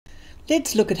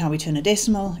Let's look at how we turn a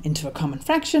decimal into a common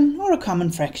fraction or a common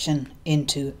fraction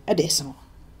into a decimal.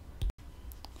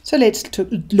 So let's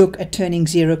look at turning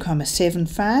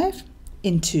 0,75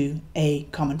 into a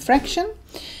common fraction.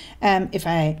 If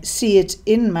I see it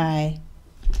in my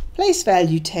place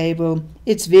value table,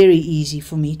 it's very easy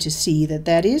for me to see that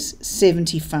that is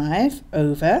 75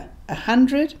 over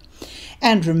 100.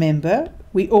 And remember,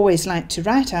 we always like to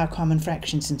write our common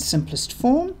fractions in simplest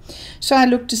form. So I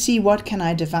look to see what can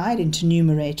I divide into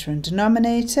numerator and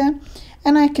denominator.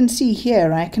 And I can see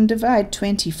here I can divide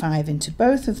 25 into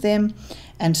both of them.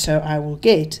 And so I will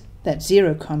get that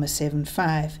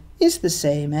 0,75 is the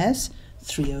same as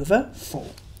 3 over 4.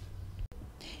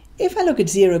 If I look at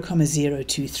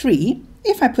 0,023,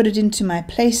 if I put it into my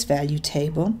place value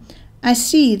table, I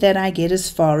see that I get as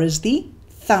far as the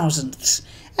thousandths.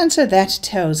 And so that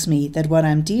tells me that what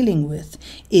I'm dealing with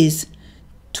is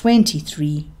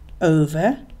 23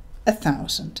 over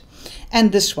 1,000.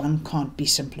 And this one can't be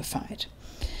simplified.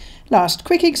 Last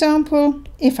quick example,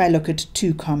 if I look at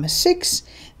 2,6,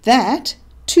 that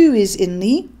 2 is in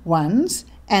the ones,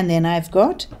 and then I've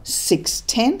got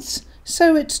 6/10.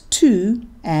 So it's 2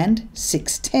 and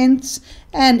 6/10.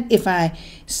 And if I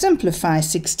simplify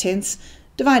 6/10,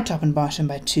 divide top and bottom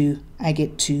by 2, I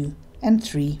get 2 and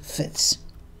 3/5.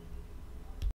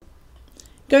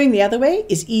 Going the other way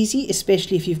is easy,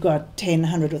 especially if you've got 10,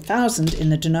 100 or 1,000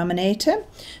 in the denominator.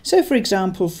 So for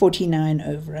example, 49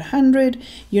 over 100,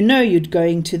 you know you're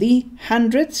going to the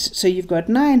hundredths, so you've got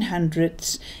 9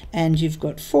 hundredths and you've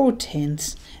got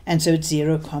 4/10, and so it's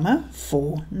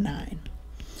 0,49.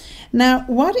 Now,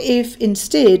 what if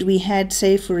instead we had,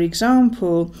 say, for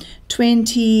example,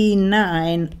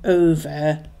 29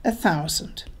 over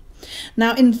 1,000?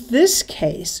 Now, in this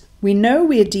case, we know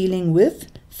we're dealing with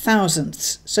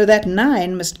thousandths, so that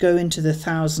 9 must go into the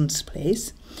thousandths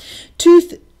place.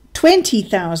 20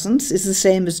 thousandths is the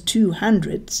same as 2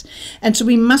 hundredths, and so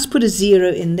we must put a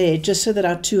 0 in there just so that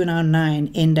our 2 and our 9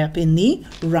 end up in the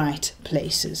right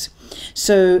places.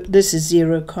 So this is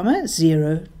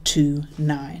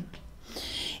 0,029.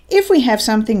 If we have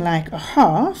something like a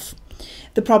half,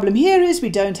 the problem here is we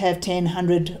don't have 10,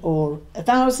 100 or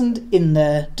 1,000 in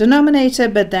the denominator,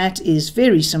 but that is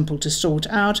very simple to sort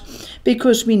out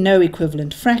because we know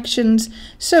equivalent fractions,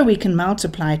 so we can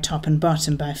multiply top and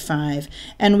bottom by 5,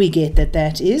 and we get that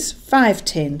that is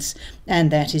 5/10,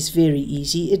 and that is very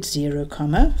easy, it's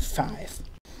 0,5.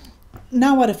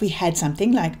 Now what if we had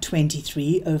something like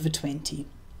 23 over 20?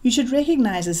 You should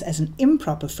recognize this as an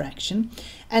improper fraction,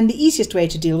 and the easiest way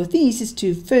to deal with these is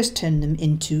to first turn them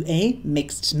into a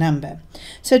mixed number.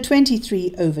 So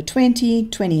 23 over 20,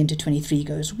 20 into 23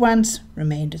 goes once,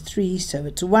 remainder 3, so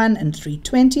it's 1 and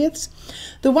 3/20.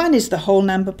 The 1 is the whole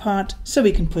number part, so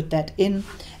we can put that in,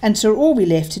 and so all we're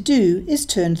left to do is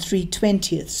turn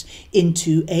 3/20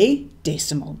 into a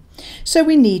decimal. So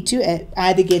we need to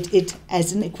either get it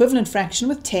as an equivalent fraction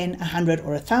with 10, 100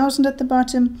 or 1,000 at the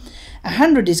bottom.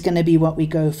 100 is going to be what we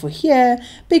go for here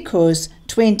because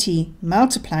 20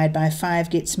 multiplied by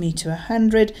 5 gets me to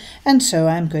 100, and so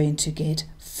I'm going to get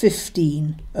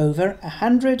 15 over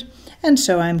 100, and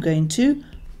so I'm going to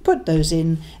put those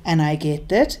in, and I get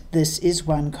that this is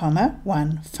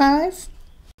 1,15.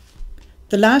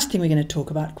 The last thing we're going to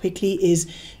talk about quickly is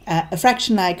a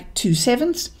fraction like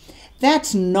 2/7.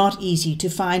 That's not easy to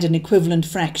find an equivalent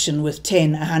fraction with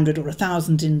 10, 100 or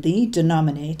 1,000 in the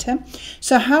denominator.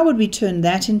 So how would we turn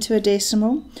that into a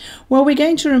decimal? Well, we're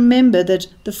going to remember that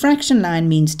the fraction line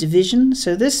means division,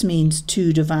 so this means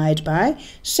 2 divided by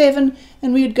 7,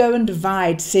 and we would go and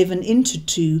divide 7 into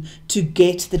 2 to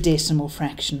get the decimal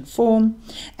fraction form.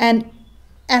 And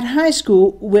at high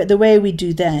school, the way we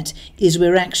do that is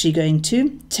we're actually going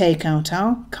to take out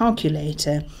our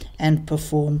calculator and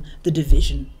perform the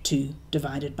division 2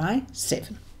 divided by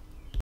 7.